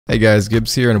Hey guys,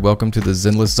 Gibbs here and welcome to the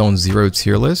Zenless Zone Zero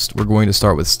tier list. We're going to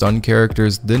start with stun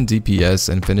characters, then DPS,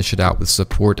 and finish it out with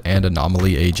support and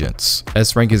anomaly agents.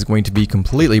 S rank is going to be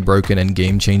completely broken and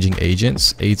game-changing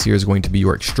agents. A tier is going to be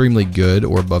your extremely good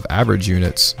or above average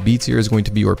units. B tier is going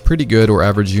to be your pretty good or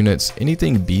average units.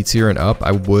 Anything B tier and up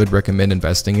I would recommend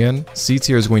investing in. C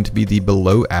tier is going to be the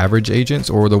below average agents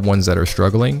or the ones that are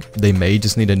struggling. They may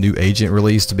just need a new agent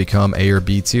release to become A or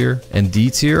B tier. And D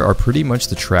tier are pretty much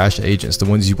the trash agents, the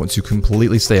ones you want to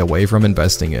completely stay away from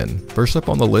investing in. First up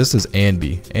on the list is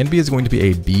Anby. Anby is going to be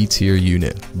a B tier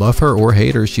unit. Love her or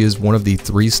hate her, she is one of the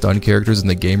 3 stun characters in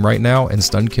the game right now, and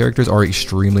stun characters are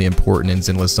extremely important in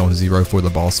Zenless Zone Zero for the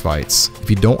boss fights. If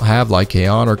you don't have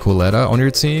Lycaon or Koleda on your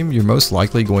team, you're most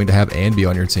likely going to have Anby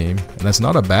on your team, and that's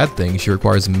not a bad thing. She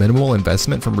requires minimal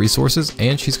investment from resources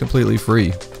and she's completely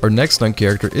free. Our next stun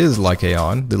character is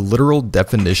Lycaon, the literal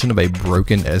definition of a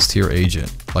broken S tier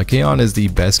agent. Lycaon is the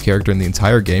best character in the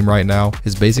entire game right now.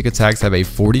 His basic attacks have a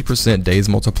 40% daze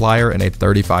multiplier and a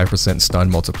 35%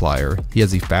 stun multiplier. He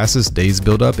has the fastest daze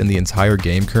buildup in the entire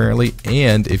game currently,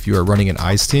 and if you are running an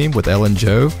ice team with Elle and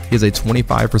Joe, he has a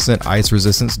 25% ice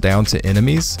resistance down to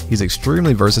enemies. He's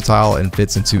extremely versatile and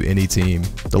fits into any team.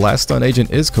 The last stun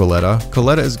agent is Koleda.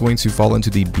 Koleda is going to fall into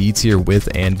the B tier with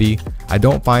Anby. I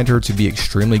don't find her to be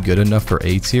extremely good enough for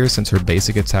A tier since her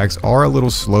basic attacks are a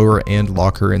little slower and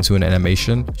lock her into an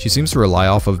animation. She seems to rely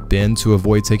off of bend to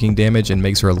avoid taking damage and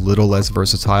makes her a little less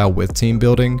versatile with team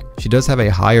building. She does have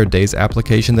a higher daze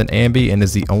application than Anby and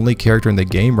is the only character in the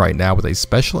game right now with a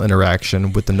special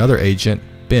interaction with another agent,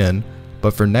 Ben,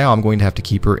 but for now I'm going to have to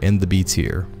keep her in the B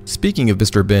tier. Speaking of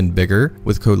Mr. Ben Bigger,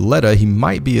 with Koleda he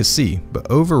might be a C, but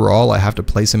overall I have to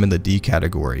place him in the D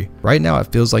category. Right now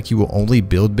it feels like you will only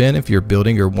build Ben if you're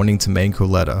building or wanting to main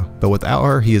Koleda, but without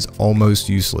her he is almost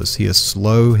useless. He is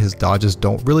slow, his dodges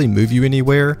don't really move you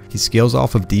anywhere, he scales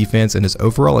off of defense, and his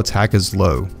overall attack is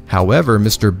low. However,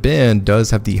 Mr. Ben does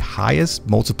have the highest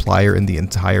multiplier in the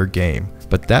entire game,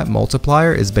 but that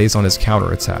multiplier is based on his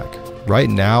counter attack.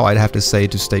 Right now, I'd have to say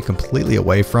to stay completely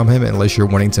away from him unless you're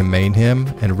wanting to main him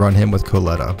and run him with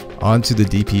Koleda. On to the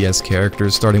DPS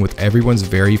characters, starting with everyone's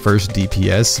very first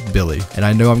DPS, Billy. And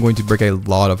I know I'm going to break a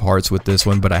lot of hearts with this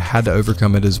one, but I had to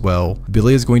overcome it as well.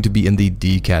 Billy is going to be in the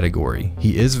D category.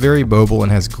 He is very mobile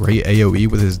and has great AoE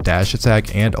with his dash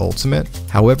attack and ultimate.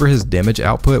 However, his damage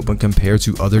output when compared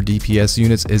to other DPS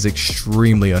units is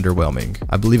extremely underwhelming.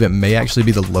 I believe it may actually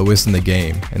be the lowest in the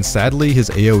game, and sadly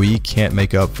his AoE can't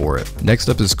make up for it. Next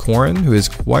up is Corin, who is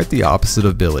quite the opposite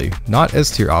of Billy. Not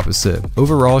S tier opposite.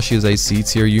 Overall, she is a C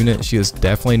tier unit. She is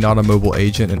definitely not a mobile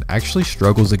agent and actually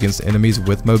struggles against enemies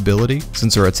with mobility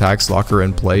since her attacks lock her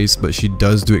in place, but she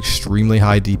does do extremely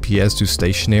high DPS to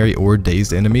stationary or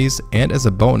dazed enemies, and as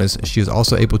a bonus, she is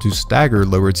also able to stagger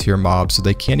lower tier mobs so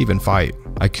they can't even fight.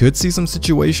 I could see some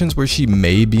situations where she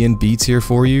may be in B tier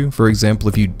for you, for example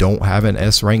if you don't have an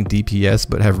S rank DPS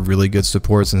but have really good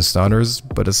supports and stunners,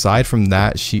 but aside from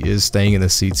that she is staying in the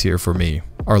C tier for me.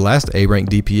 Our last A rank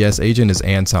DPS agent is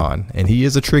Anton, and he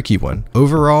is a tricky one.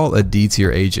 Overall a D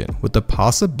tier agent with the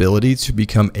possibility to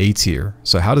become A tier.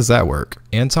 So how does that work?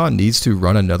 Anton needs to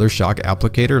run another shock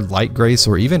applicator like Grace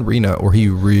or even Rina or he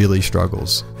really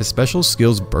struggles. His special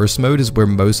skills burst mode is where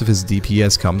most of his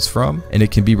DPS comes from, and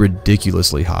it can be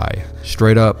ridiculously high.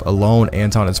 Straight up alone,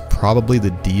 Anton is probably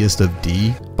the D'est of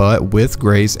D, but with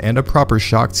Grace and a proper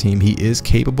shock team he is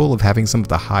capable of having some of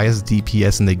the highest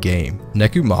DPS in the game.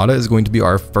 Nekomata is going to be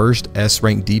our first S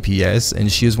rank DPS, and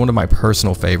she is one of my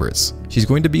personal favorites. She's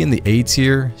going to be in the A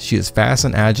tier. She is fast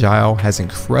and agile, has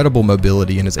incredible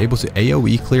mobility, and is able to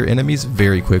AoE clear enemies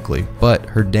very quickly, but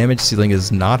her damage ceiling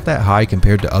is not that high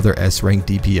compared to other S rank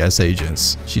DPS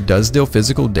agents. She does deal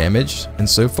physical damage, and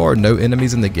so far no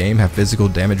enemies in the game have physical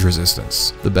damage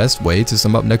resistance. The best way to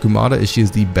sum up Nekomata is she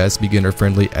is the best beginner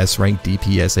friendly S rank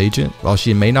DPS agent. While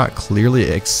she may not clearly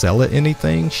excel at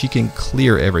anything, she can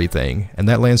clear everything, and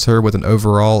that lands her with an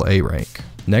overall A rank.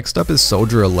 Next up is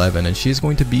Soldier 11, and she's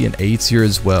going to be an A tier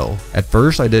as well. At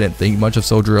first I didn't think much of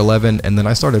Soldier 11, and then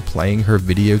I started playing her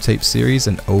videotape series,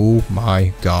 and oh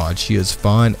my god, she is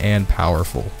fun and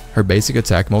powerful. Her basic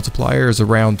attack multiplier is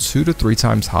around 2 to 3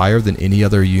 times higher than any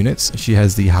other units. She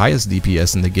has the highest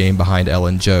DPS in the game behind Elle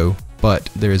and Joe.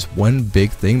 But there is one big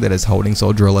thing that is holding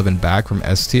Soldier 11 back from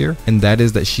S tier, and that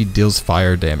is that she deals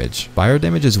fire damage. Fire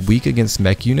damage is weak against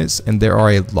mech units, and there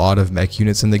are a lot of mech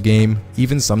units in the game.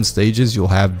 Even some stages you'll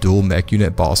have dual mech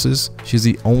unit bosses. She's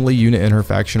the only unit in her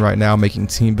faction right now, making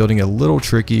team building a little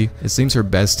tricky. It seems her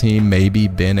best team may be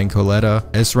Ben and Koleda.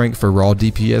 S rank for raw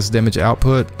DPS damage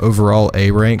output, overall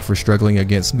A rank for struggling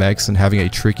against mechs and having a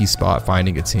tricky spot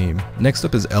finding a team. Next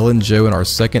up is Elle and Joe, and our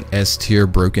second S tier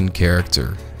broken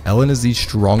character. Ellen is the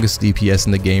strongest DPS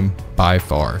in the game by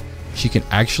far. She can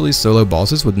actually solo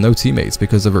bosses with no teammates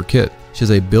because of her kit. She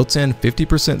has a built-in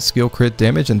 50% skill crit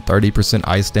damage and 30%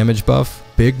 ice damage buff,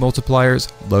 big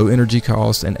multipliers, low energy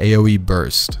cost, and AoE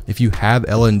burst. If you have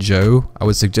Ellen Joe, I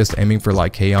would suggest aiming for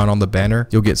Lycaon on the banner.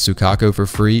 You'll get Soukaku for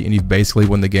free and you've basically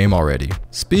won the game already.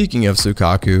 Speaking of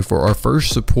Soukaku, for our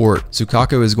first support,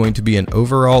 Soukaku is going to be an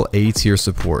overall A tier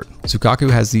support. Soukaku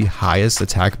has the highest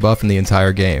attack buff in the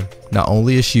entire game. Not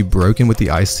only is she broken with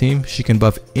the ice team, she can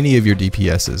buff any of your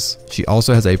DPSs. She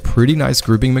also has a pretty nice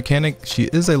grouping mechanic. She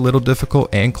is a little difficult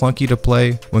and clunky to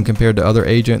play when compared to other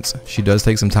agents. She does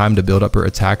take some time to build up her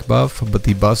attack buff, but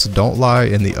the buffs don't lie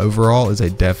and the overall is a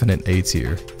definite A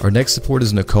tier. Our next support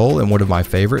is Nicole, and one of my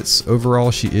favorites.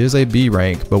 Overall, she is a B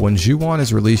rank, but when Zhuan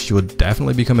is released, she will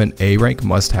definitely become an A rank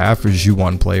must-have for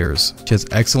Zhuan players. She has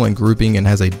excellent grouping and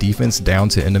has a defense down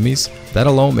to enemies. That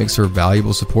alone makes her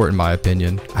valuable support in my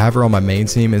opinion. I have her on my main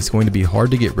team and it's going to be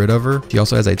hard to get rid of her. She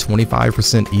also has a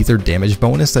 25% ether damage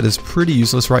bonus that is pretty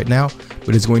useless right now,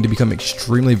 but is going to become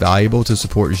extremely valuable to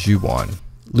support Zhuan.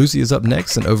 Lucy is up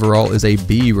next and overall is a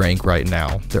B rank right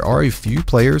now. There are a few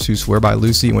players who swear by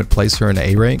Lucy and would place her in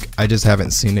A rank. I just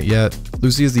haven't seen it yet.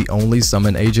 Lucy is the only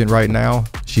summon agent right now.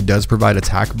 She does provide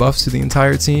attack buffs to the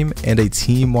entire team and a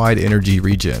team-wide energy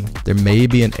regen. There may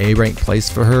be an A rank place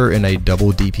for her in a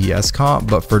double DPS comp,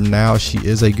 but for now she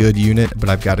is a good unit, but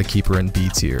I've got to keep her in B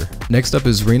tier. Next up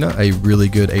is Rina, a really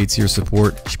good A tier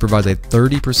support. She provides a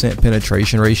 30%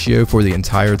 penetration ratio for the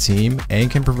entire team and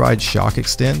can provide shock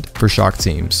extend for shock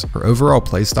teams. Her overall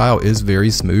playstyle is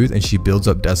very smooth and she builds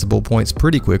up decibel points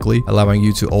pretty quickly, allowing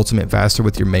you to ultimate faster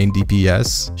with your main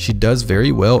DPS. She does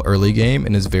very well early game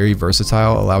and is very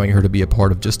versatile, allowing her to be a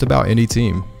part of just about any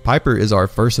team. Piper is our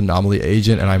first anomaly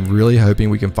agent and I'm really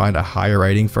hoping we can find a higher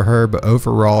rating for her, but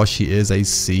overall she is a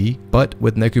C. But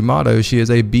with Nekomata, she is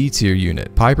a B tier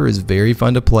unit. Piper is very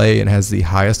fun to play and has the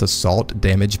highest assault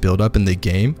damage buildup in the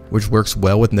game, which works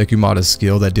well with Nekomata's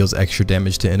skill that deals extra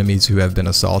damage to enemies who have been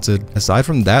assaulted. Aside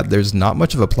from that, there's not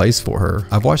much of a place for her.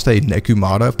 I've watched a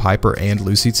Nekomata, Piper, and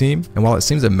Lucy team, and while it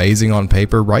seems amazing on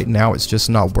paper, right now it's just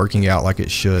not working out like it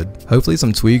should. Hopefully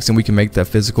some tweaks and we can make that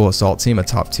physical assault team a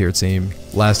top tier team.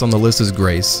 Last on the list is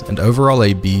Grace, and overall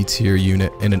a B tier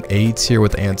unit and an A tier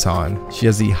with Anton. She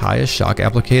has the highest shock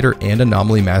applicator and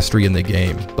anomaly mastery in the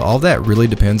game, but all that really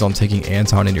depends on taking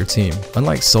Anton in your team.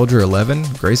 Unlike Soldier 11,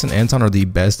 Grace and Anton are the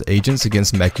best agents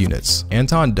against mech units.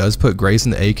 Anton does put Grace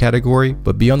in the A category,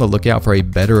 but be on the lookout for a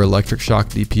better electric shock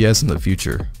DPS in the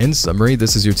future. In summary,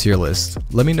 this is your tier list.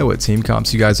 Let me know what team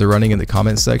comps you guys are running in the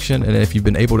comments section, and if you've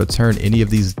been able to turn any of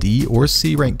these D or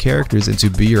C rank characters into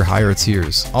B or higher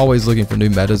tiers. Always looking for new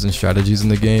metas and strategies in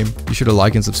the game. Be sure to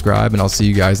like and subscribe, and I'll see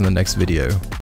you guys in the next video.